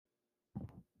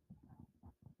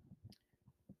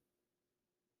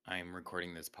I'm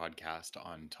recording this podcast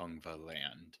on Tongva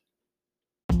land.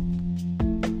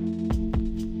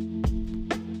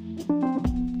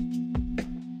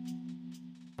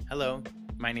 Hello,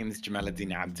 my name is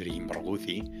Jamaluddin Abdirahim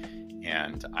Barghouthi,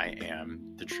 and I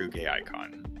am the True Gay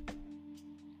Icon.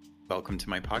 Welcome to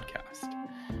my podcast.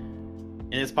 In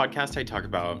this podcast, I talk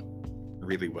about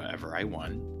really whatever I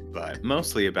want, but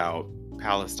mostly about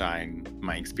Palestine,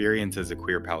 my experience as a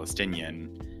queer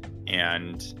Palestinian,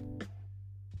 and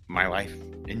my life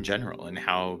in general, and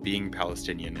how being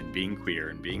Palestinian and being queer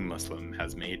and being Muslim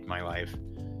has made my life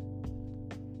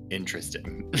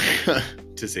interesting,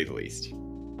 to say the least.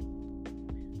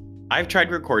 I've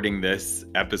tried recording this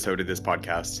episode of this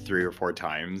podcast 3 or 4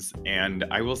 times, and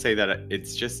I will say that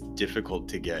it's just difficult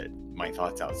to get my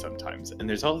thoughts out sometimes. And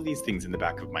there's all of these things in the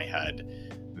back of my head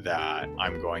that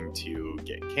I'm going to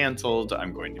get canceled,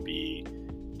 I'm going to be,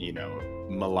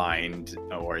 maligned,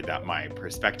 or that my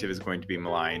perspective is going to be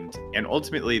maligned. And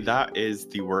ultimately, that is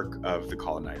the work of the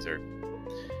colonizer.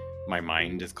 My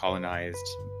mind is colonized.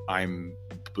 I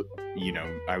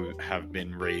have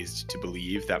been raised to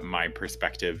believe that my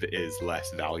perspective is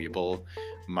less valuable.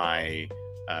 My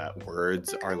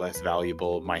words are less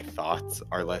valuable. My thoughts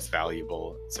are less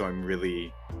valuable. So I'm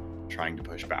really trying to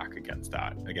push back against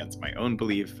that, against my own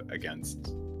belief,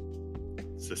 against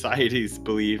society's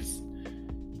beliefs.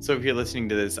 So if you're listening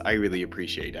to this, I really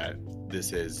appreciate it.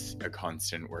 This is a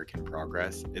constant work in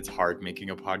progress. It's hard making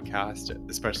a podcast,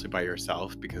 especially by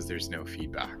yourself, because there's no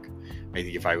feedback. I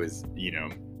think if I was,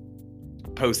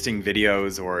 posting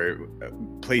videos or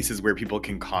places where people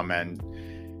can comment,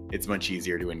 it's much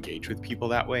easier to engage with people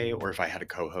that way. Or if I had a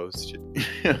co-host,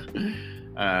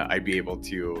 I'd be able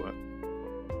to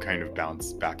kind of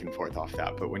bounce back and forth off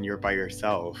that. But when you're by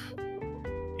yourself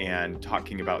and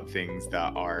talking about things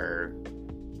that are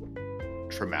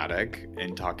traumatic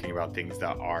and talking about things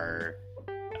that are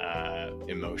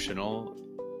emotional,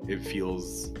 it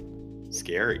feels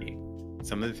scary.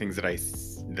 Some of the things that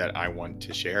I want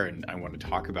to share and I want to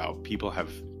talk about, people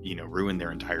have ruined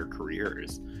their entire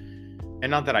careers. And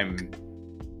not that I'm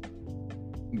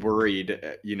worried,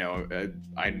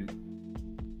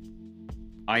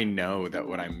 I know that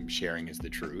what I'm sharing is the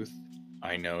truth.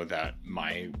 I know that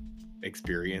my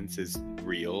experience is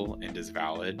real and is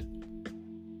valid.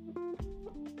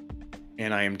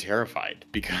 And I am terrified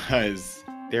because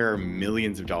there are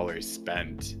millions of dollars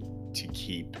spent to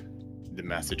keep the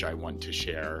message I want to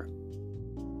share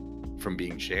from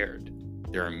being shared.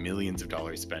 There are millions of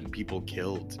dollars spent, people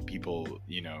killed, people,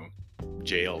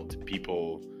 jailed,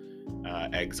 people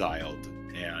exiled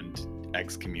and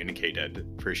excommunicated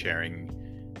for sharing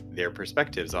their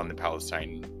perspectives on the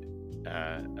Palestine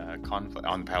conflict,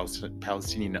 on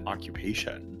Palestinian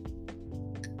occupation.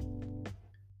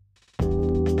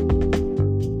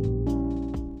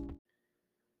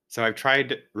 So I've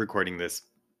tried recording this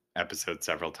episode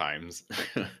several times.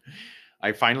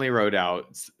 I finally wrote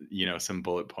out, some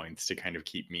bullet points to kind of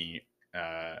keep me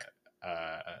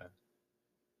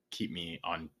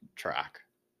on track.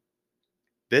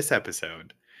 This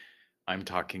episode, I'm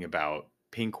talking about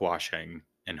pinkwashing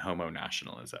and homo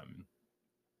nationalism.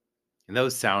 And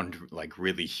those sound like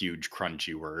really huge,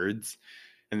 crunchy words,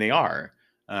 and they are.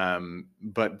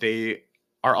 But they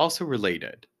are also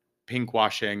related.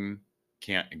 Pinkwashing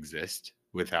can't exist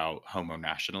without homo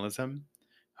nationalism.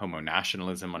 Homo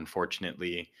nationalism,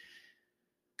 unfortunately,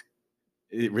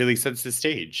 it really sets the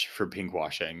stage for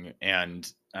pinkwashing.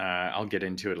 And I'll get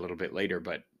into it a little bit later,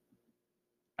 but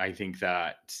I think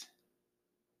that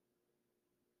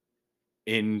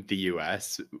in the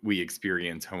US, we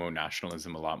experience homo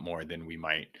nationalism a lot more than we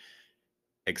might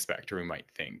expect or we might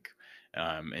think.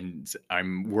 And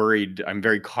I'm worried, I'm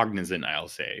very cognizant, I'll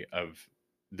say, of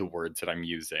the words that I'm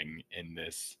using in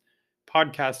this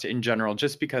podcast in general,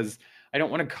 just because I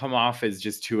don't want to come off as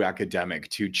just too academic,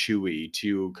 too chewy,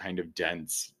 too kind of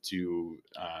dense,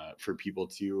 for people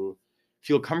to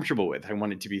feel comfortable with. I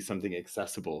want it to be something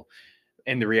accessible.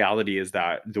 And the reality is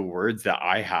that the words that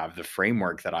I have, the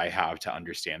framework that I have to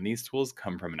understand these tools,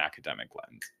 come from an academic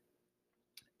lens.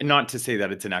 And not to say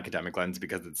that it's an academic lens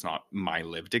because it's not my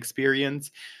lived experience,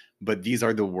 but these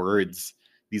are the words,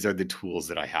 these are the tools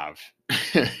that I have,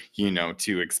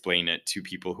 to explain it to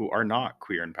people who are not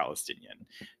queer and Palestinian,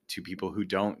 to people who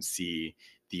don't see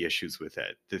the issues with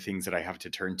it. The things that I have to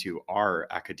turn to are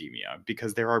academia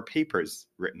because there are papers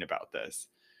written about this.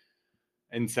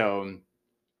 And so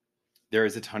there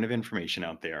is a ton of information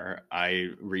out there. I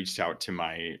reached out to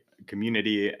my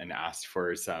community and asked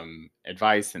for some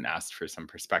advice and asked for some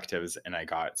perspectives, and I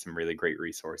got some really great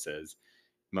resources,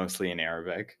 mostly in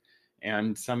Arabic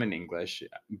and some in English,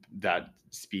 that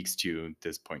speaks to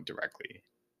this point directly.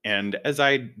 And as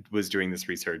I was doing this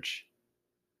research,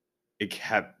 it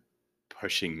kept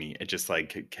pushing me. It just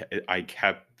like I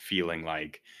kept feeling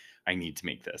like I need to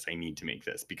make this. I need to make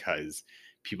this because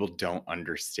people don't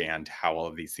understand how all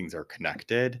of these things are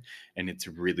connected, and it's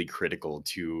really critical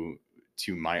to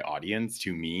my audience,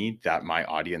 to me, that my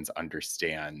audience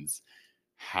understands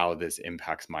how this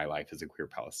impacts my life as a queer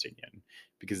Palestinian,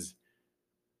 because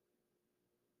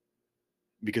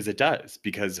it does,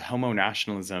 because homo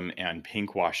nationalism and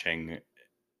pinkwashing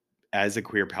as a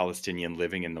queer Palestinian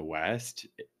living in the West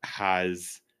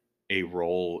has a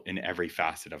role in every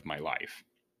facet of my life.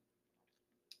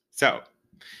 So,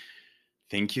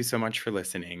 thank you so much for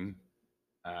listening.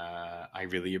 I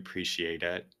really appreciate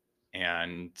it,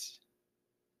 and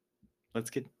let's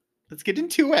get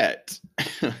into it.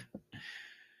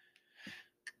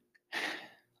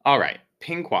 All right,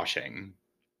 pinkwashing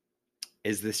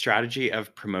is the strategy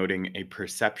of promoting a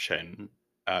perception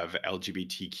of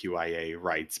LGBTQIA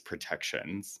rights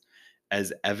protections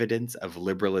as evidence of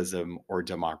liberalism or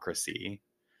democracy,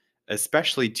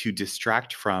 especially to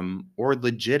distract from or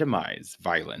legitimize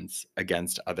violence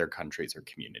against other countries or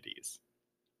communities.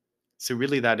 So,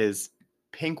 really, that is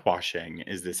pinkwashing,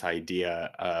 is this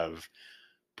idea of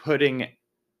putting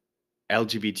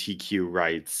LGBTQ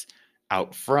rights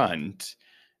out front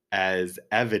as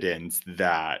evidence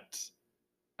that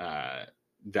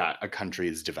that a country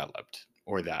is developed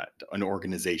or that an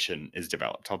organization is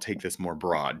developed. I'll take this more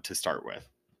broad to start with.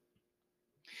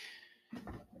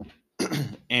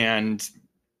 And,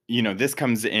 this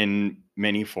comes in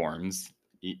many forms.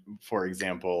 For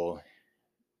example,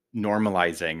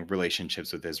 normalizing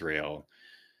relationships with Israel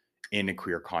in a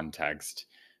queer context.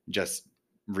 Just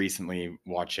recently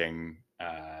watching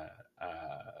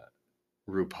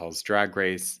RuPaul's Drag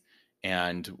Race,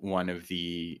 and one of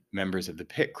the members of the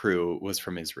pit crew was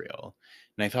from Israel.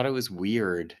 And I thought it was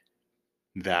weird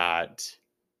that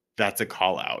that's a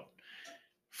call out.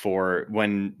 For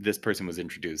when this person was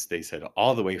introduced, they said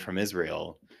all the way from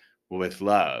Israel with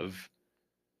love.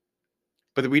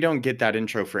 But we don't get that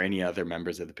intro for any other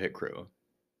members of the pit crew.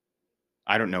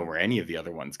 I don't know where any of the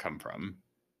other ones come from.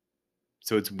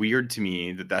 So it's weird to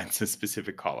me that that's a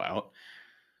specific call out.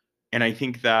 And I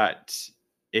think that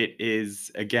it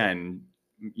is, again,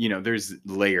 there's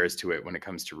layers to it when it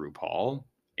comes to RuPaul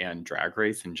and Drag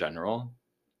Race in general.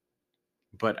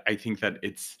 But I think that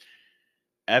it's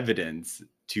evidence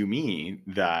to me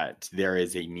that there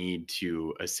is a need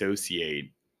to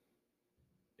associate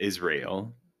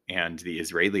Israel and the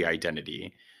Israeli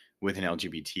identity with an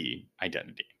LGBT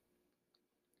identity.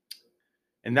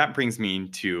 And that brings me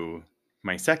to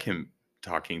my second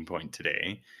talking point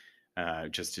today,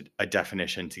 just a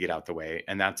definition to get out the way,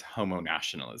 and that's homo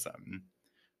nationalism.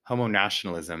 Homo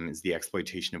nationalism is the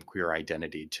exploitation of queer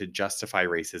identity to justify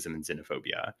racism and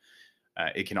xenophobia.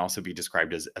 It can also be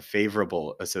described as a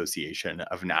favorable association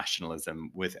of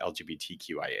nationalism with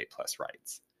LGBTQIA plus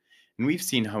rights. And we've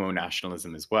seen homo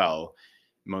nationalism as well,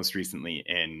 most recently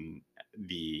in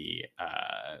the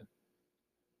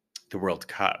World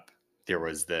Cup. There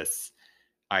was this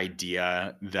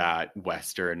idea that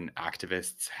Western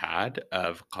activists had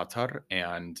of Qatar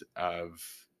and of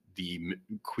the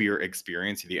queer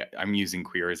experience. I'm using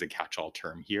queer as a catch-all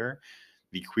term here.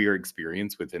 The queer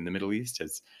experience within the Middle East,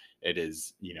 as it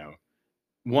is,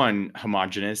 one,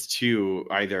 homogenous, two,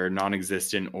 either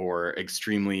non-existent or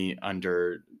extremely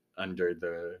under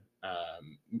the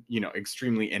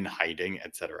extremely in hiding,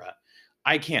 etc.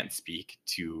 I can't speak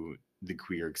to the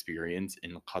queer experience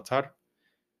in Qatar,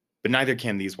 but neither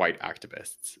can these white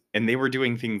activists. And they were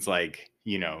doing things like,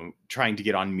 trying to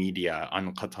get on media,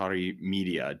 on Qatari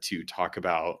media, to talk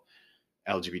about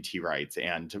LGBT rights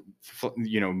and,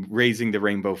 raising the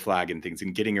rainbow flag and things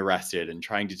and getting arrested and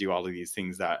trying to do all of these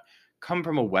things that come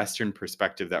from a Western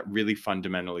perspective that really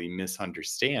fundamentally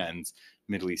misunderstands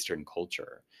Middle Eastern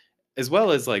culture, as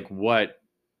well as like what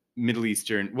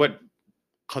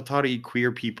Qatari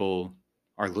queer people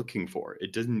are looking for.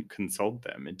 It doesn't consult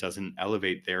them. It doesn't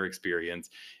elevate their experience.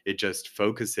 It just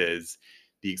focuses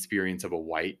the experience of a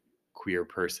white queer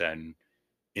person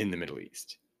in the Middle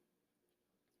East,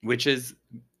 which is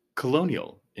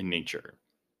colonial in nature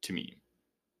to me.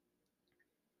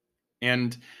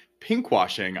 And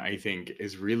pinkwashing, I think,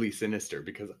 is really sinister,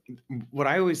 because what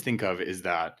I always think of is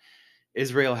that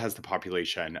Israel has the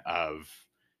population of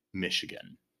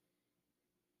Michigan,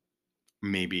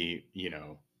 maybe,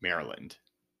 Maryland.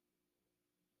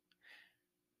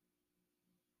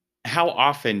 How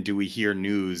often do we hear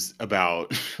news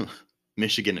about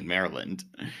Michigan and Maryland?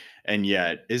 And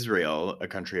yet Israel, a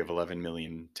country of 11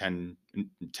 million, 10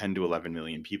 to 11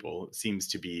 million people, seems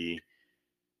to be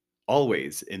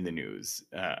always in the news,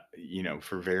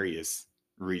 for various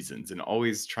reasons, and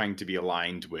always trying to be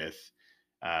aligned with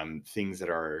things that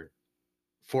are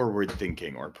forward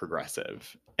thinking or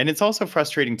progressive. And it's also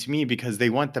frustrating to me because they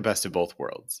want the best of both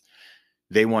worlds.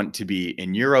 They want to be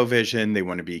in Eurovision, they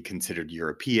want to be considered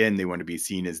European, they want to be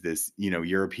seen as this,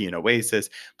 European oasis,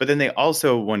 but then they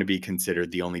also want to be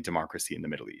considered the only democracy in the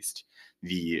Middle East,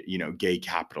 the, gay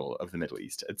capital of the Middle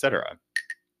East, etc.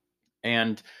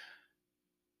 And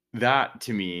that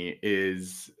to me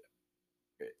is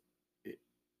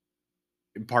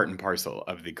part and parcel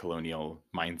of the colonial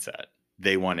mindset.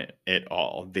 They want it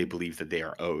all. They believe that they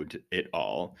are owed it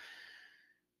all.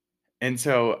 And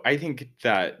so I think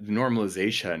that the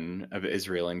normalization of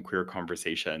Israel in queer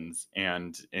conversations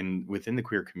and within the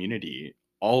queer community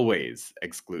always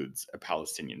excludes a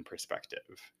Palestinian perspective.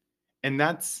 And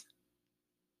that's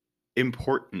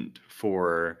important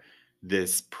for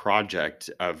this project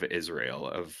of Israel,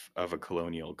 of a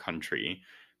colonial country,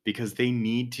 because they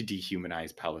need to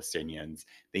dehumanize Palestinians.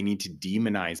 They need to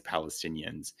demonize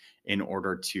Palestinians in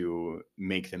order to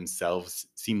make themselves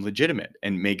seem legitimate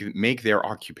and make their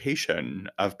occupation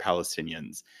of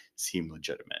Palestinians seem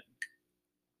legitimate.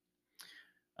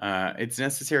 It's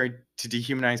necessary to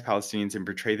dehumanize Palestinians and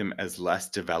portray them as less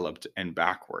developed and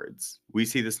backwards. We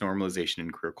see this normalization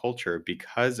in queer culture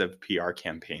because of PR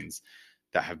campaigns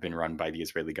that have been run by the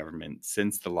Israeli government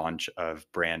since the launch of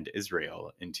Brand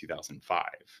Israel in 2005.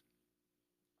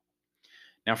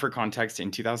 Now, for context,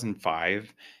 in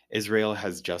 2005, Israel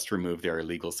has just removed their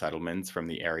illegal settlements from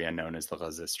the area known as the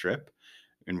Gaza Strip,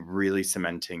 and really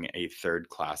cementing a third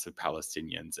class of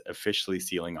Palestinians, officially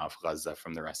sealing off Gaza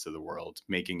from the rest of the world,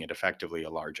 making it effectively a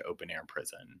large open air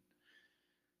prison.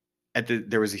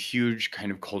 There was a huge kind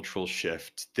of cultural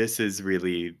shift. This is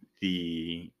really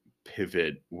the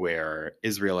pivot where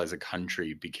Israel as a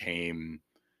country became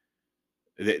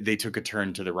they took a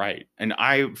turn to the right. And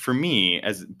for me,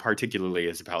 as particularly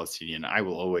as a Palestinian, I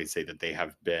will always say that they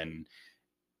have been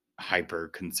hyper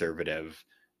conservative,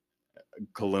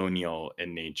 colonial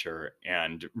in nature,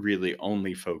 and really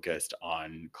only focused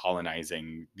on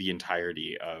colonizing the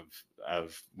entirety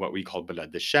of what we call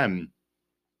Balad Shem,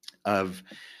 of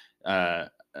uh,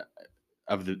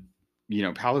 of the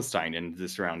Palestine and the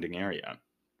surrounding area.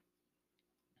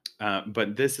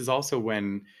 But this is also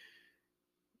when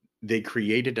they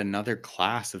created another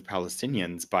class of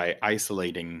Palestinians by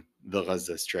isolating the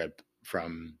Gaza Strip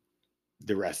from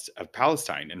the rest of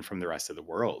Palestine and from the rest of the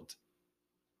world.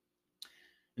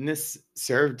 And this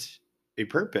served a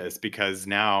purpose because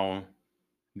now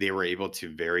they were able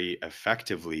to very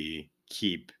effectively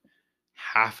keep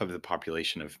half of the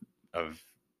population of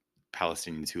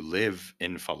Palestinians who live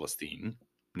in Palestine,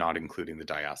 not including the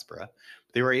diaspora.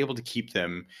 They were able to keep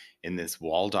them in this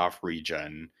walled off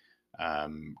region,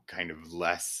 kind of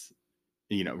less,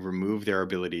 remove their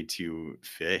ability to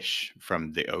fish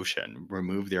from the ocean,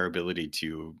 remove their ability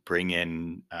to bring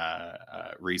in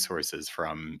resources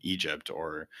from Egypt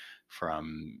or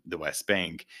from the West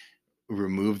Bank,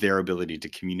 remove their ability to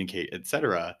communicate,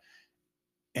 etc.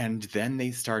 And then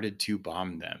they started to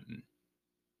bomb them.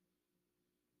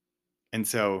 And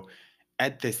so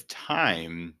at this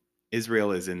time,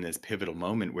 Israel is in this pivotal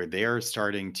moment where they are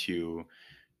starting to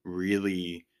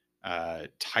really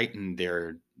tighten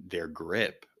their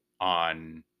grip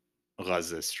on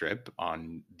Gaza Strip,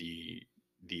 on the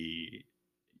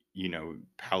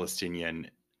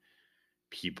Palestinian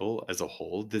people as a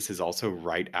whole. This is also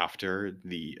right after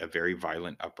a very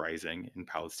violent uprising in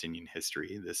Palestinian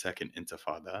history, the Second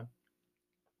Intifada.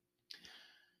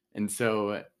 And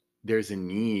so there's a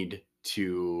need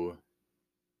to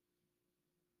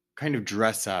kind of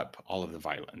dress up all of the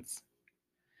violence.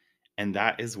 And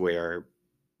that is where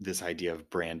this idea of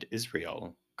Brand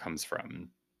Israel comes from.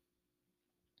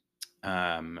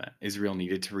 Israel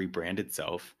needed to rebrand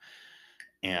itself.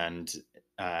 And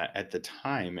at the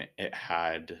time, it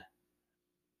had,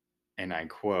 and I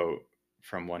quote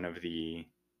from one of the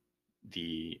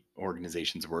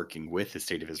organizations working with the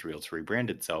state of Israel to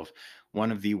rebrand itself,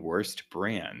 one of the worst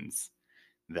brands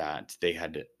that they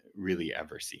had really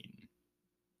ever seen.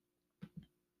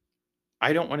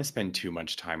 I don't want to spend too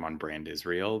much time on Brand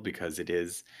Israel because it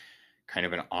is kind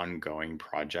of an ongoing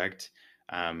project.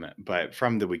 But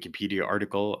from the Wikipedia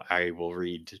article, I will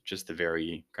read just the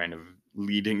very kind of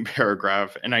leading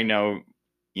paragraph. And I know,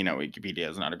 Wikipedia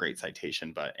is not a great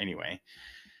citation, but anyway.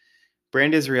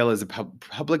 Brand Israel is a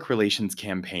public relations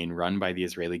campaign run by the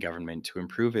Israeli government to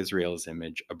improve Israel's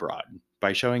image abroad.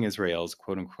 By showing Israel's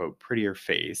quote unquote prettier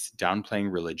face,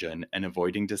 downplaying religion, and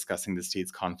avoiding discussing the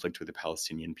state's conflict with the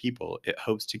Palestinian people, it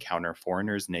hopes to counter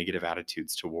foreigners' negative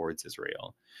attitudes towards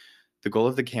Israel. The goal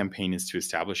of the campaign is to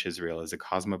establish Israel as a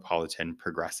cosmopolitan,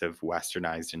 progressive,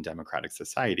 westernized, and democratic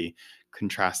society,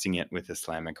 contrasting it with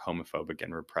Islamic, homophobic,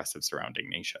 and repressive surrounding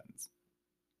nations.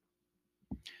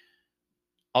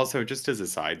 Also, just as a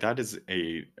side,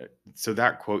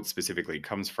 that quote specifically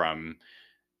comes from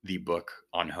the book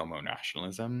on homo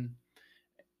nationalism.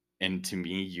 And to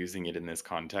me, using it in this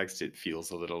context, it feels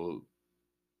a little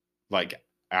like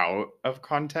out of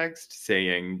context,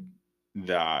 saying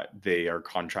that they are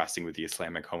contrasting with the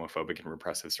Islamic, homophobic, and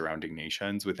repressive surrounding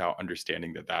nations without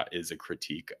understanding that that is a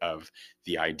critique of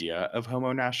the idea of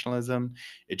homo nationalism.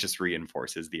 It just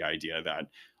reinforces the idea that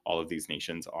all of these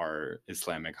nations are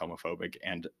Islamic, homophobic,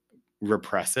 and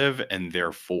repressive, and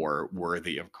therefore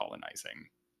worthy of colonizing.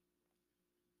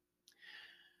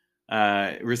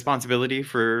 Responsibility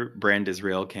for Brand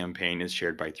Israel campaign is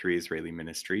shared by 3 Israeli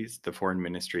ministries: the Foreign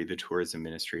Ministry, the Tourism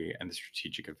Ministry, and the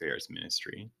Strategic Affairs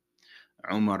Ministry.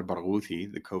 Omar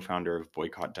Barghouthi, the co-founder of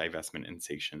Boycott, Divestment, and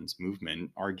Sanctions Movement,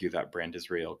 argued that Brand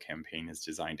Israel campaign is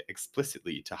designed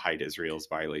explicitly to hide Israel's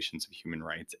violations of human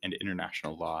rights and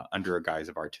international law under a guise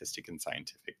of artistic and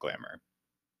scientific glamour.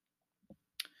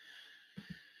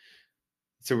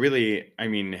 So really, I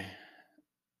mean,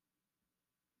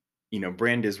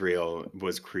 Brand Israel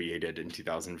was created in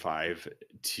 2005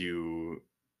 to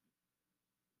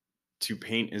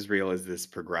paint Israel as this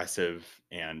progressive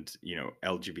and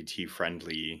LGBT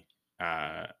friendly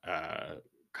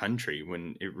country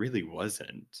when it really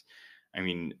wasn't. I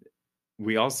mean,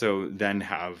 we also then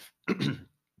have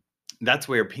that's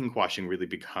where pinkwashing really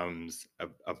becomes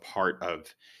a part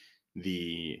of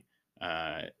the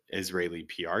Israeli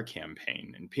PR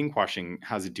campaign. And pinkwashing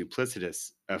has a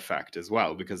duplicitous effect as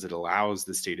well, because it allows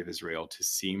the state of Israel to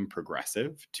seem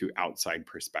progressive to outside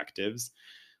perspectives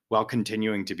while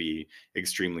continuing to be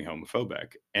extremely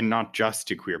homophobic, and not just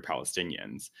to queer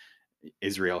Palestinians.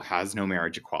 Israel has no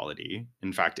marriage equality.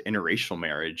 In fact, interracial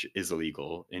marriage is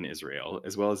illegal in Israel,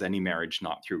 as well as any marriage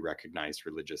not through recognized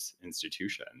religious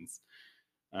institutions.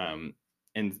 Um,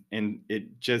 and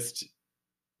it just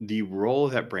the role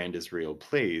that Brand Israel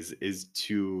plays is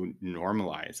to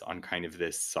normalize on kind of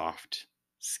this soft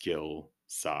skill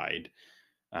side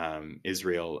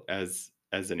Israel as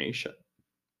a nation.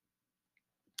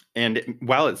 And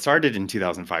while it started in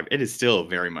 2005, it is still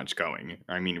very much going.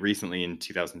 I mean, recently in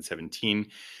 2017,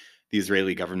 the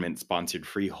Israeli government sponsored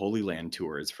free Holy Land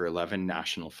tours for 11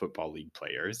 National Football League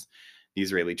players. The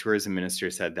Israeli tourism minister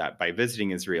said that by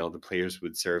visiting Israel, the players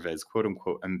would serve as quote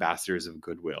unquote ambassadors of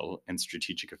goodwill. And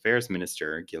Strategic Affairs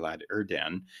Minister Gilad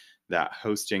Erdan that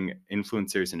hosting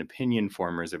influencers and opinion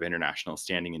formers of international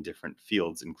standing in different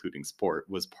fields, including sport,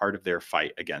 was part of their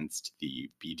fight against the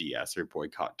BDS, or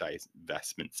Boycott,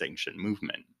 Divestment, Sanction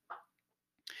movement.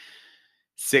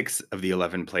 6 of the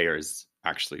 11 players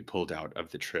actually pulled out of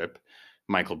the trip.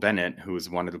 Michael Bennett, who was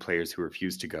one of the players who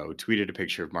refused to go, tweeted a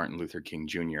picture of Martin Luther King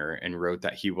Jr. and wrote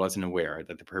that he wasn't aware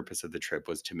that the purpose of the trip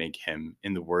was to make him,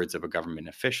 in the words of a government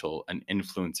official, an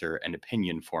influencer and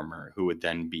opinion former who would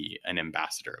then be an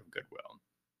ambassador of goodwill.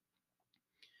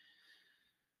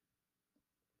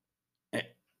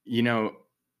 You know,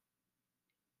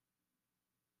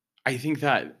 I think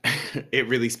that it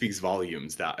really speaks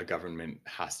volumes that a government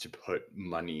has to put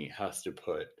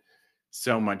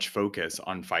so much focus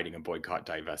on fighting a boycott,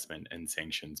 divestment, and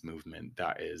sanctions movement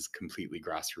that is completely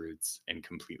grassroots and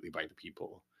completely by the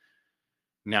people.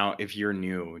 Now, if you're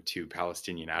new to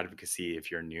Palestinian advocacy,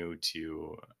 if you're new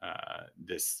to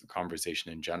this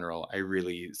conversation in general, I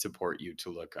really support you to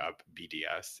look up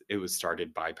BDS. It was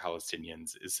started by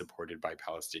Palestinians, is supported by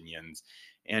Palestinians,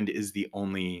 and is the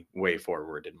only way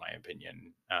forward, in my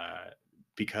opinion,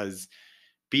 because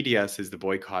BDS is the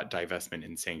boycott, divestment,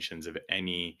 and sanctions of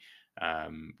any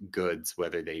goods,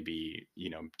 whether they be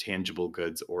tangible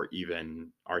goods or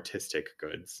even artistic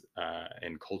goods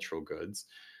and cultural goods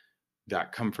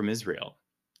that come from Israel,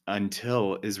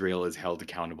 until Israel is held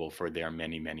accountable for their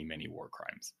many, many, many war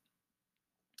crimes.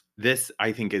 This,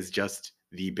 I think, is just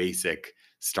the basic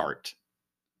start.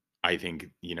 I think,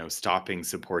 stopping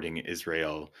supporting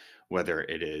Israel, whether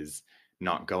it is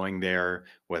not going there,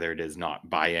 whether it is not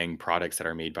buying products that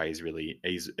are made by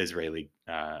Israeli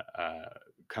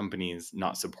companies,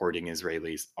 not supporting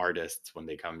Israeli artists when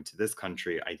they come to this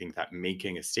country. I think that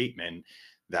making a statement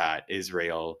that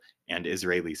Israel and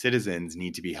Israeli citizens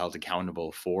need to be held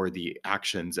accountable for the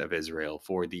actions of Israel,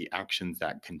 for the actions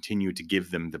that continue to give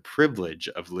them the privilege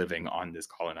of living on this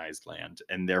colonized land,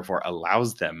 and therefore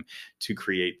allows them to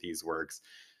create these works.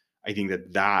 I think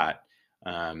that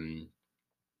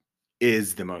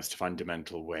is the most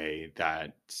fundamental way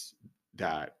that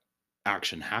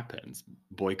action happens.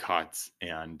 Boycotts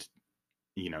and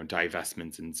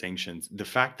divestments and sanctions, the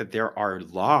fact that there are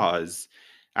laws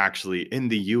actually in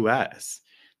the US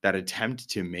that attempt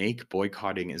to make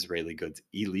boycotting Israeli goods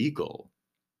illegal,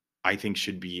 I think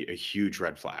should be a huge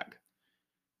red flag.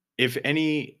 If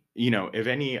any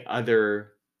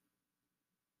other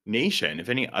nation, if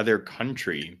any other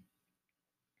country,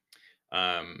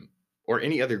 um, or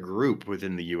any other group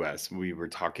within the US, we were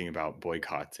talking about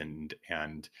boycotts and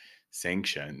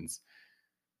sanctions,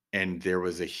 and there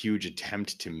was a huge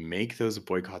attempt to make those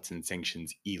boycotts and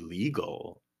sanctions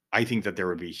illegal, I think that there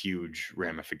would be huge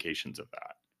ramifications of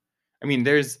that. I mean,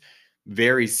 there's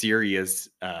very serious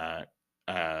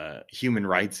human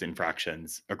rights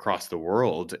infractions across the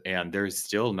world, and there's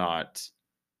still not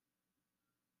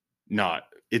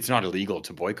it's not illegal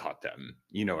to boycott them.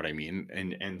 You know what I mean?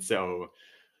 And so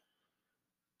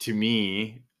to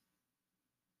me,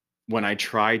 when I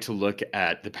try to look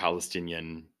at the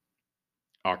Palestinian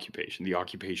occupation, the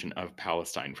occupation of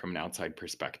Palestine from an outside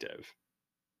perspective,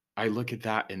 I look at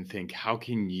that and think, how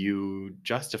can you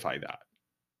justify that?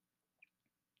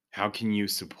 How can you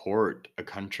support a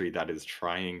country that is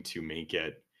trying to make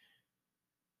it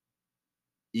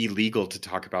illegal to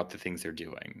talk about the things they're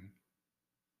doing?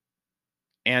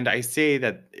 And I say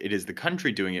that it is the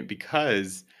country doing it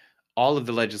because all of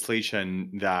the legislation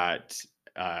that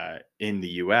in the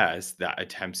US that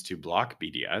attempts to block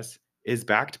BDS is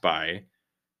backed by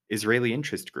Israeli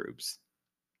interest groups.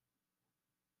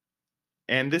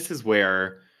 And this is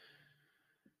where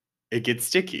it gets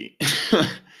sticky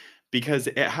because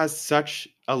it has such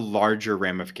a larger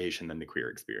ramification than the queer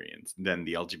experience, than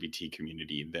the LGBT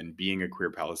community, than being a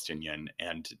queer Palestinian,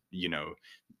 and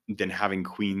than having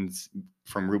queens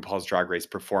from RuPaul's Drag Race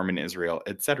perform in Israel,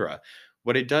 etc.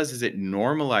 What it does is it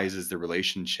normalizes the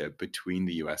relationship between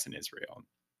the US and Israel.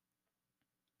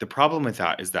 The problem with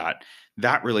that is that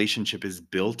that relationship is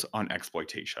built on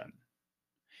exploitation.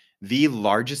 The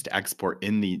largest export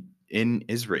in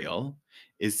Israel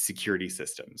is security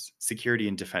systems, security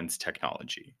and defense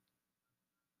technology.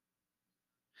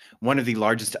 One of the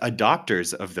largest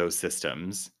adopters of those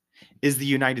systems is the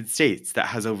United States, that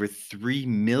has over 3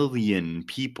 million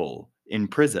people in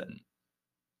prison,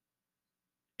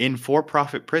 in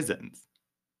for-profit prisons.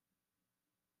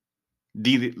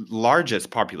 The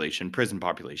largest population, prison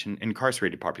population,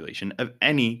 incarcerated population of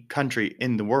any country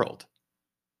in the world.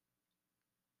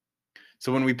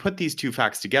 So when we put these two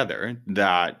facts together,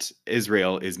 that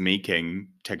Israel is making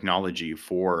technology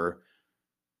for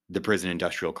the prison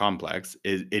industrial complex,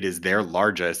 it is their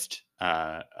largest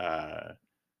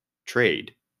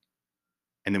trade.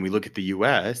 And then we look at the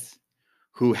US,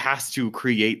 who has to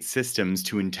create systems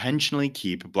to intentionally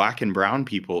keep Black and brown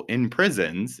people in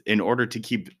prisons in order to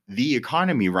keep the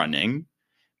economy running,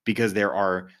 because there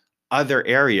are other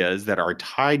areas that are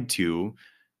tied to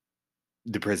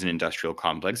the prison industrial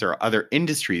complex, or other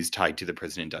industries tied to the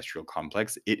prison industrial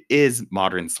complex. It is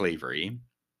modern slavery.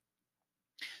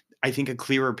 I think a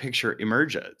clearer picture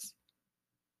emerges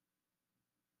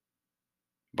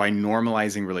by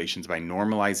normalizing relations, by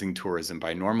normalizing tourism,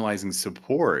 by normalizing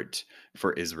support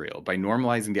for Israel, by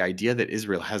normalizing the idea that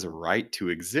Israel has a right to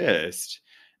exist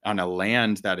on a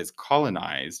land that is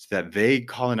colonized, that they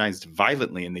colonized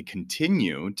violently, and they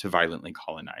continue to violently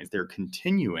colonize. They're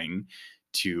continuing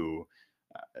to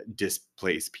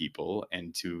displace people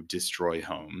and to destroy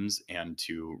homes and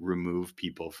to remove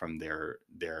people from their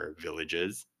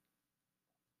villages.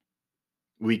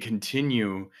 We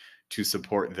continue to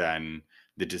support then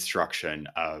the destruction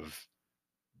of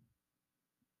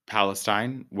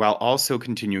Palestine, while also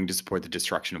continuing to support the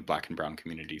destruction of Black and brown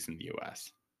communities in the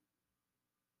US.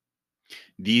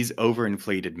 These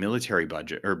overinflated military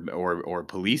budget, or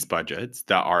police budgets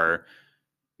that are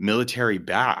military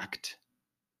backed,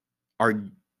 are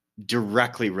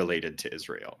directly related to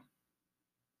Israel.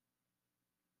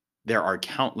 There are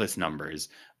countless numbers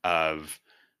of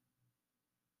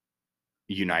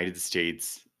United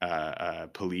States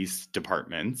police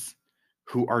departments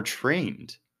who are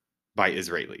trained by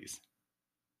Israelis.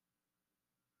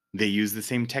 They use the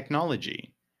same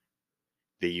technology.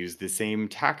 They use the same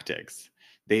tactics.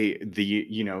 The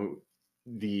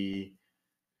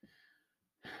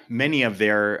many of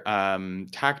their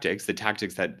tactics, the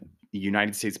tactics that the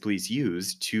United States police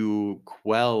use to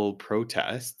quell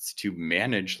protests, to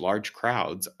manage large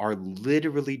crowds, are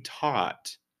literally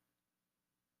taught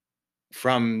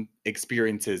from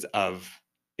experiences of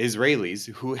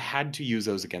Israelis who had to use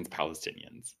those against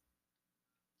Palestinians.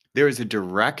 There is a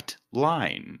direct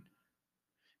line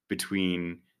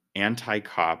between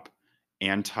anti-cop,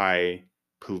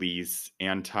 anti-police,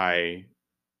 anti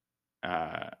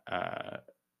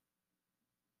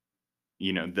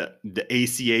the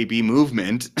ACAB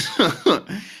movement,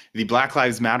 the Black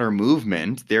Lives Matter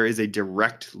movement, there is a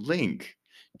direct link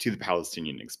to the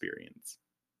Palestinian experience.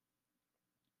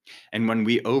 And when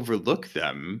we overlook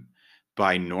them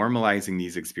by normalizing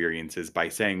these experiences, by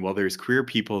saying, well, there's queer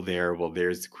people there, well,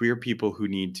 there's queer people who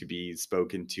need to be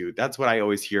spoken to. That's what I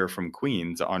always hear from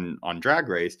queens on Drag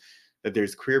Race, that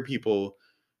there's queer people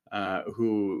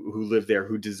who live there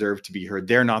who deserve to be heard.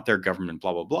 They're not their government,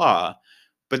 blah, blah, blah.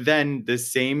 But then the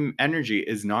same energy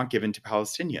is not given to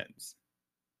Palestinians.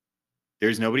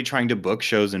 There's nobody trying to book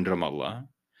shows in Ramallah.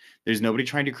 There's nobody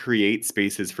trying to create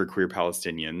spaces for queer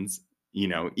Palestinians,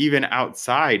 even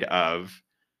outside of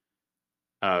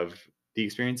the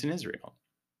experience in Israel.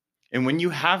 And when you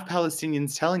have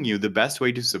Palestinians telling you the best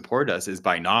way to support us is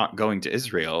by not going to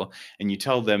Israel, and you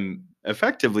tell them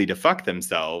effectively to fuck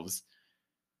themselves,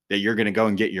 that you're going to go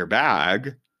and get your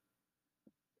bag,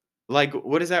 like,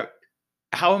 what is that?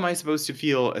 How am I supposed to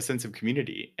feel a sense of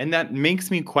community? And that makes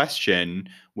me question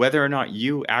whether or not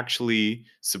you actually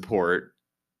support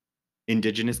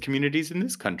Indigenous communities in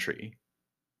this country,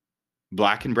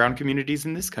 Black and brown communities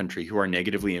in this country who are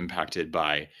negatively impacted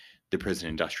by the prison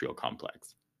industrial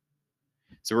complex.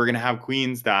 So we're going to have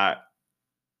queens that,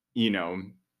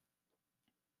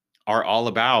 are all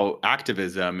about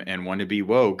activism and want to be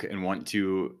woke and want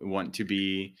to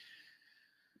be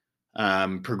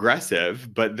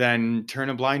progressive, but then turn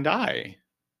a blind eye.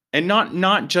 And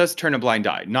not just turn a blind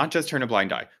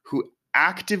eye, who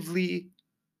actively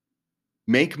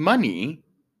make money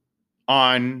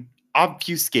on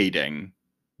obfuscating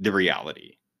the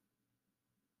reality.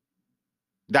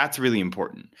 That's really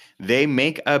important. They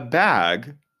make a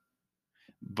bag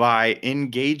by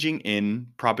engaging in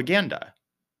propaganda.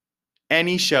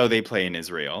 Any show they play in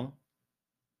Israel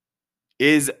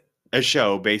is a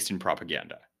show based in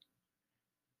propaganda.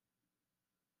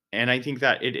 And I think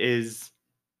that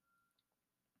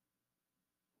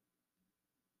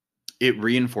it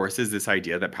reinforces this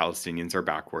idea that Palestinians are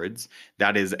backwards.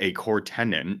 That is a core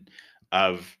tenet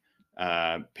of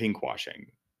pinkwashing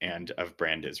and of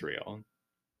Brand Israel.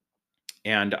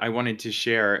 And I wanted to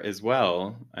share as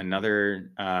well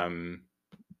another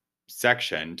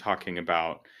section talking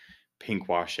about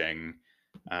pinkwashing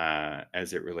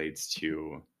as it relates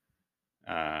to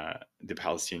the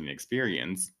Palestinian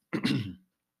experience.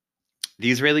 The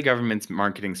Israeli government's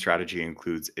marketing strategy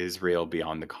includes Israel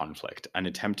Beyond the Conflict, an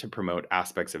attempt to promote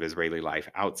aspects of Israeli life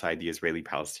outside the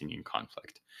Israeli-Palestinian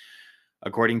conflict.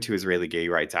 According to Israeli gay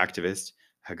rights activist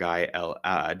Hagai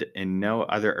El-Ad, in no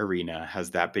other arena has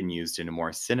that been used in a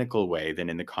more cynical way than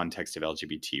in the context of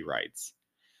LGBT rights.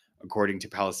 According to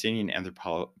Palestinian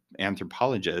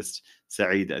anthropologist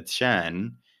Saeed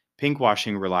Atshan,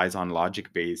 pinkwashing relies on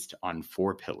logic based on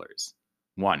 4 pillars.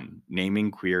 1. Naming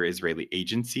queer Israeli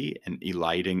agency and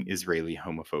eliding Israeli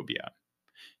homophobia.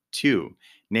 2.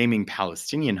 Naming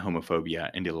Palestinian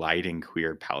homophobia and eliding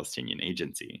queer Palestinian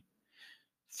agency.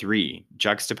 3.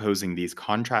 Juxtaposing these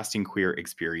contrasting queer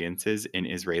experiences in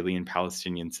Israeli and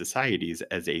Palestinian societies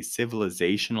as a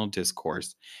civilizational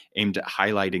discourse aimed at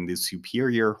highlighting the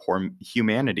superior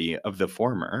humanity of the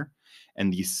former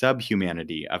and the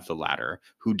subhumanity of the latter,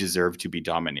 who deserve to be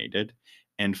dominated.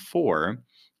 And 4.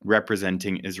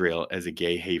 Representing Israel as a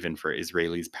gay haven for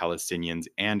Israelis, Palestinians,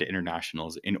 and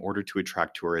internationals in order to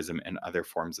attract tourism and other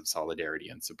forms of solidarity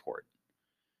and support.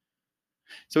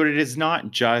 So it is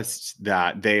not just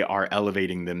that they are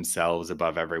elevating themselves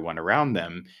above everyone around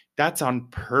them. That's on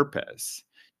purpose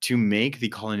to make the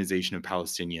colonization of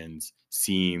Palestinians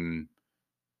seem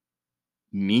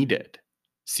needed,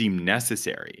 seem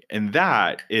necessary. And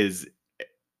that is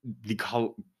the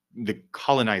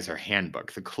colonizer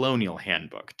handbook, the colonial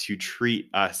handbook, to treat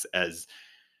us as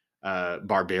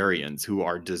barbarians who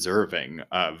are deserving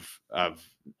of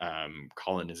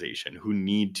colonization, who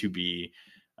need to be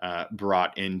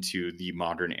brought into the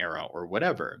modern era or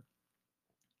whatever.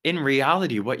 In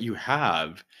reality, what you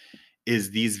have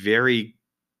is these very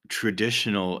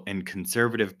traditional and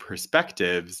conservative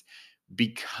perspectives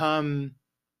become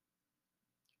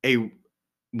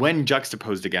when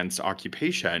juxtaposed against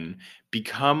occupation,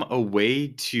 become a way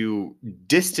to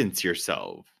distance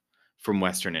yourself from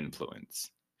Western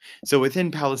influence. So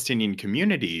within Palestinian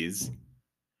communities,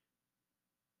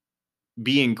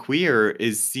 being queer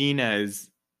is seen as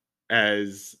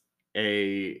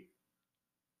a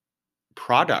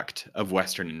product of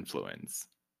Western influence.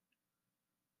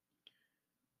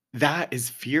 That is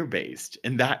fear-based,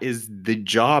 and that is the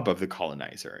job of the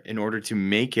colonizer, in order to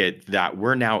make it that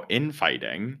we're now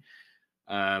infighting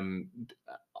and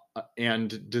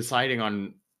deciding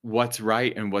on what's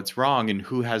right and what's wrong and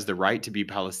who has the right to be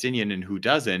Palestinian and who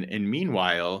doesn't. And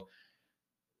meanwhile,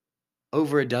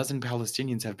 over a dozen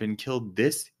Palestinians have been killed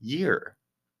this year.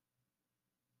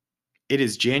 It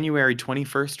is January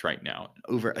 21st right now.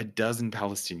 Over a dozen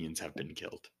Palestinians have been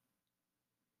killed.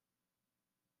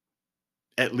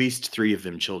 At least 3 of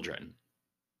them children.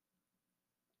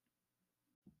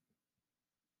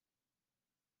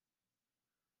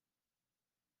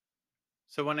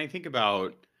 So when I think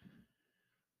about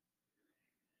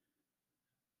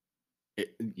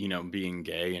being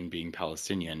gay and being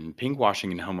Palestinian,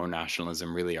 pinkwashing and homo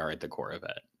nationalism really are at the core of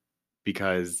it.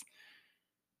 Because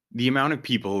the amount of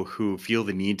people who feel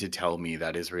the need to tell me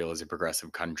that Israel is a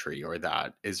progressive country or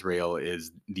that Israel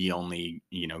is the only,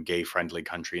 gay friendly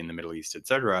country in the Middle East,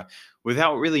 etc.,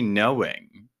 without really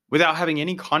knowing, without having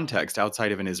any context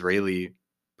outside of an Israeli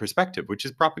perspective, which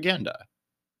is propaganda,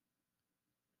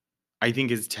 I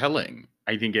think is telling.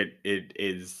 I think it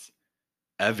is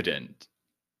evident.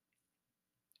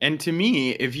 And to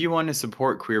me, if you want to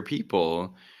support queer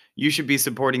people, you should be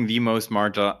supporting the most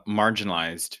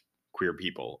marginalized queer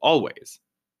people always.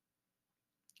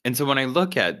 And so when I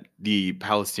look at the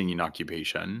Palestinian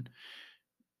occupation,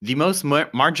 the most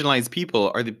marginalized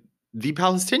people are the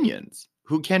Palestinians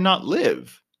who cannot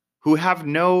live, who have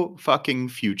no fucking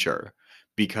future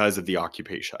because of the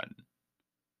occupation.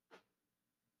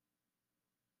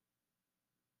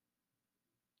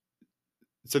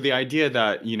 So the idea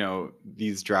that,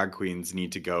 these drag queens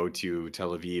need to go to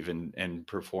Tel Aviv and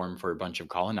perform for a bunch of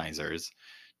colonizers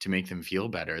to make them feel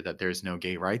better that there's no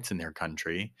gay rights in their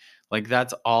country, like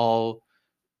that's all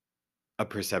a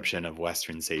perception of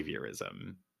Western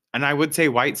saviorism. And I would say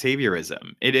white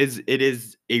saviorism. It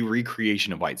is a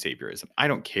recreation of white saviorism. I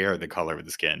don't care the color of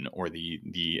the skin or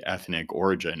the ethnic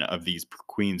origin of these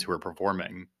queens who are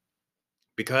performing,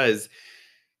 because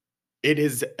it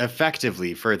is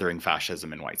effectively furthering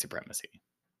fascism and white supremacy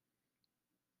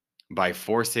by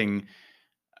forcing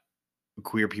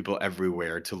queer people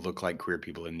everywhere to look like queer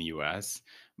people in the US,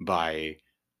 by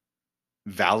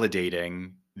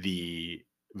validating the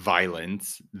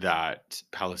violence that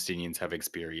Palestinians have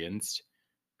experienced.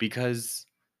 Because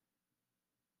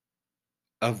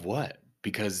of what?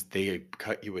 Because they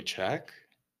cut you a check?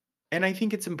 And I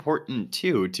think it's important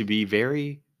too to be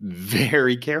very,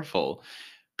 very careful,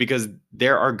 because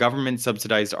there are government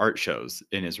subsidized art shows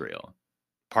in Israel.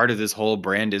 Part of this whole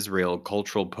brand Israel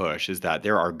cultural push is that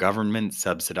there are government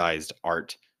subsidized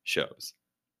art shows,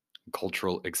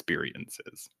 cultural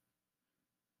experiences.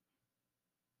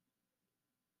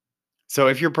 So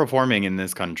if you're performing in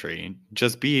this country,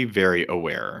 just be very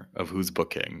aware of who's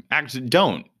booking. Actually,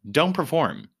 don't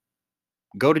perform.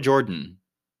 Go to Jordan,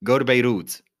 go to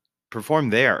Beirut, perform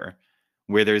there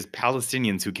where there's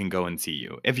Palestinians who can go and see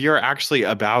you. If you're actually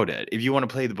about it, if you want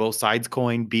to play the both sides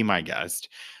coin, be my guest.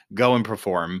 Go and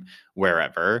perform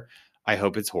wherever. I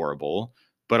hope it's horrible.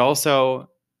 But also,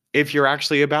 if you're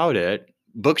actually about it,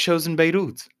 book shows in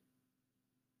Beirut,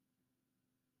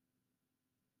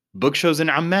 book shows in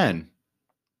Amman.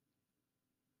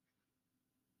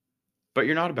 But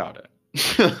you're not about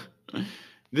it.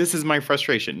 This is my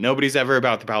frustration. Nobody's ever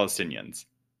about the Palestinians.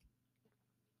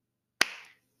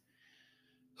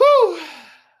 Whew.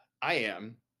 I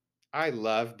am. I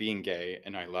love being gay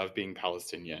and I love being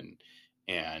Palestinian.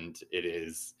 And it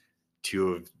is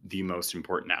 2 of the most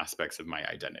important aspects of my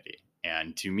identity.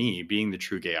 And to me, being the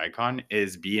true gay icon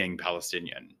is being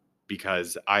Palestinian,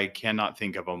 because I cannot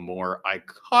think of a more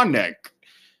iconic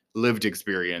lived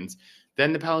experience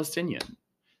than the Palestinian.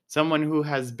 Someone who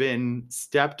has been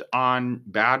stepped on,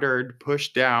 battered,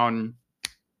 pushed down,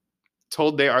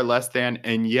 told they are less than,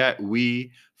 and yet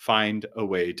we find a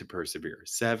way to persevere.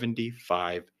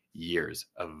 75 years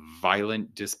of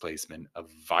violent displacement, of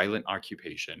violent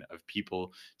occupation, of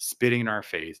people spitting in our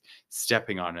face,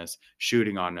 stepping on us,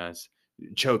 shooting on us,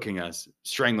 choking us,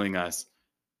 strangling us,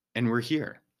 and we're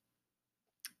here.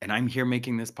 And I'm here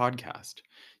making this podcast,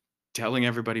 telling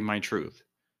everybody my truth.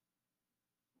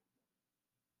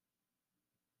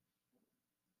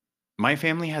 My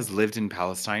family has lived in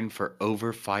Palestine for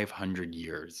over 500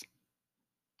 years.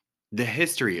 The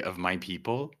history of my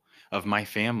people, of my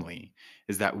family,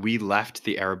 is that we left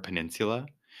the Arab Peninsula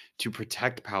to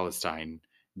protect Palestine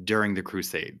during the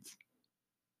Crusades.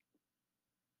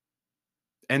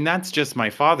 And that's just my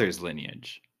father's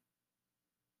lineage.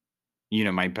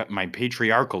 My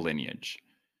patriarchal lineage.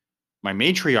 My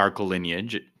matriarchal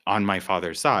lineage on my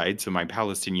father's side, so my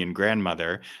Palestinian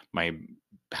grandmother, my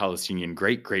Palestinian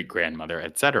great-great-grandmother,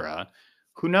 etc.,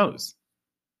 who knows?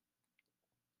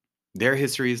 Their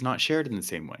history is not shared in the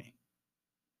same way.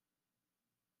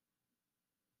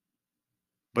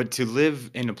 But to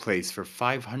live in a place for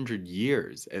 500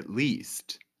 years at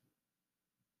least,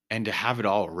 and to have it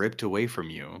all ripped away from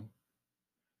you,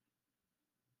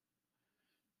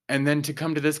 And then to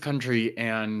come to this country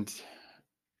and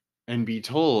be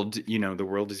told, the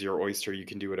world is your oyster, you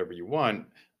can do whatever you want.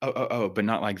 Oh, but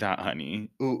not like that, honey.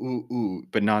 Ooh, ooh, ooh,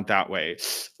 but not that way.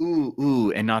 Ooh,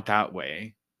 ooh, and not that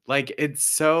way. Like, it's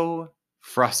so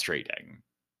frustrating.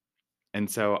 And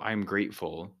so I'm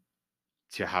grateful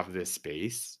to have this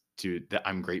space, that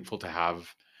I'm grateful to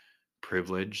have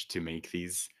privilege to make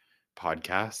these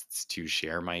podcasts, to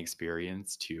share my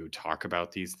experience, to talk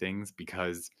about these things,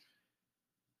 because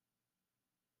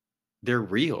they're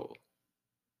real.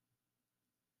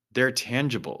 They're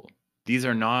tangible. These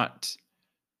are not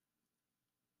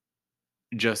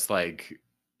just like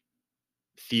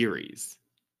theories.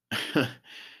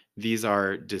 These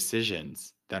are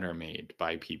decisions that are made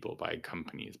by people, by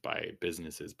companies, by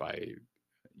businesses, by,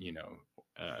 you know,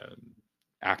 uh,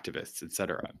 activists,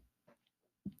 etc.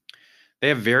 They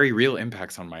have very real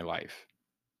impacts on my life.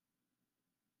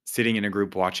 Sitting in a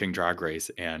group watching Drag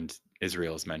Race and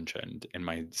Israel is mentioned, and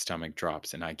my stomach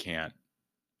drops, and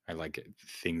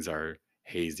things are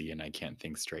hazy and I can't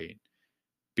think straight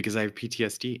because I have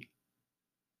PTSD.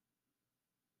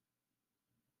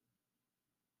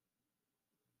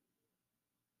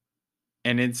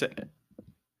 And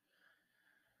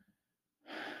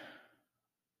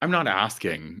I'm not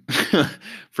asking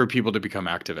for people to become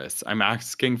activists. I'm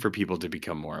asking for people to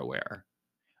become more aware.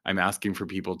 I'm asking for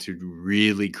people to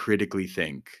really critically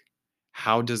think,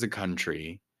 how does a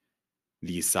country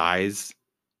the size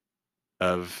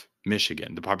of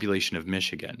Michigan, the population of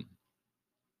Michigan,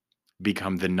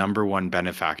 become the number one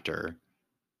benefactor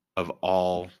of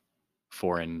all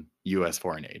US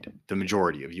foreign aid, the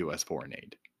majority of US foreign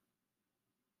aid?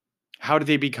 How do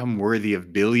they become worthy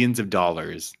of billions of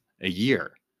dollars a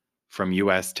year from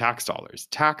US tax dollars?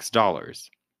 Tax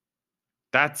dollars.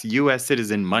 That's US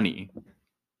citizen money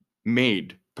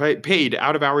paid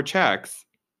out of our checks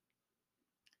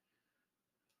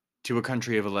to a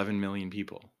country of 11 million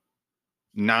people.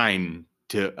 9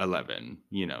 to 11,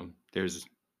 there's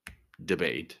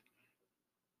debate.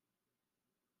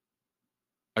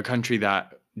 A country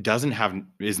that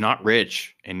is not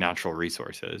rich in natural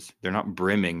resources. They're not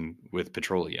brimming with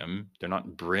petroleum. They're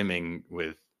not brimming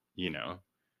with,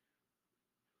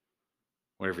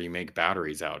 whatever you make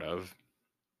batteries out of.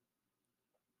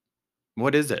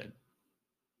 What is it?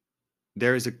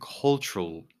 There is a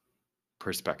cultural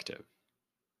perspective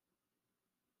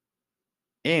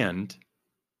and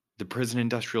the prison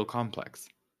industrial complex.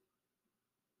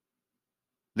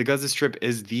 The Gaza Strip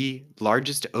is the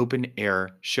largest open air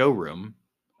showroom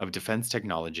of defense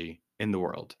technology in the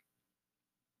world.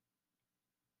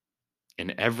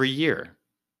 And every year,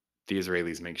 the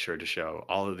Israelis make sure to show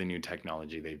all of the new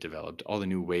technology they've developed, all the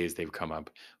new ways they've come up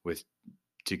with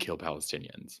to kill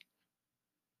Palestinians.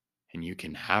 And you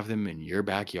can have them in your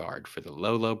backyard for the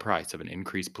low, low price of an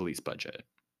increased police budget.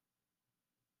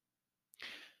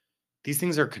 These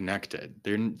things are connected.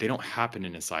 They don't happen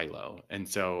in a silo. And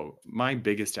so my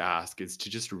biggest ask is to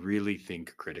just really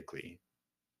think critically.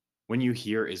 When you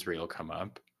hear Israel come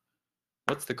up,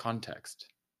 what's the context?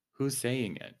 Who's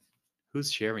saying it?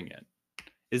 Who's sharing it?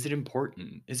 Is it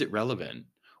important? Is it relevant?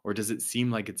 Or does it seem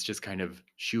like it's just kind of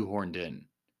shoehorned in?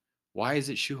 Why is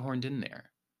it shoehorned in there?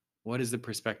 What is the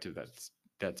perspective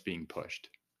that's being pushed?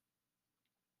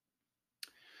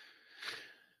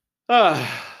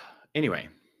 Anyway,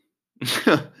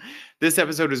 this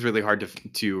episode was really hard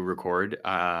to record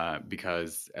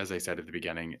because, as I said at the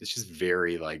beginning, it's just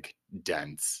very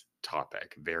dense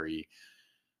topic, very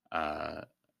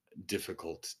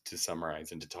difficult to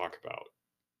summarize and to talk about.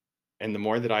 And the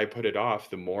more that I put it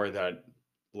off, the more that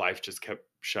life just kept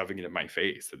shoving it in my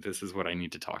face that this is what I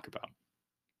need to talk about.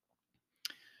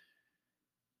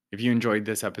 If you enjoyed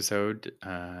this episode,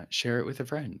 share it with a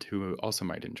friend who also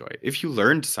might enjoy it. If you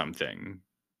learned something,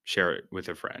 share it with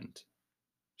a friend.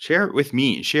 Share it with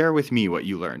me. Share with me what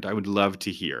you learned. I would love to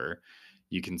hear.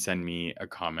 You can send me a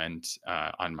comment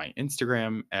on my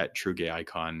Instagram at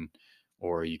TrueGayIcon,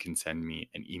 or you can send me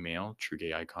an email,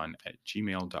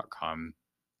 truegayicon@gmail.com.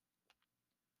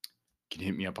 You can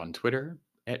hit me up on Twitter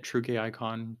at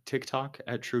TrueGayIcon, TikTok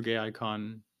at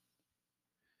TrueGayIcon.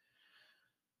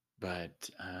 But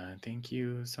thank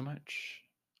you so much.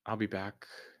 I'll be back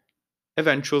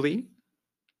eventually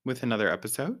with another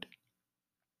episode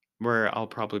where I'll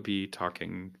probably be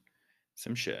talking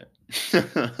some shit.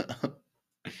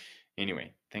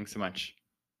 Anyway, thanks so much.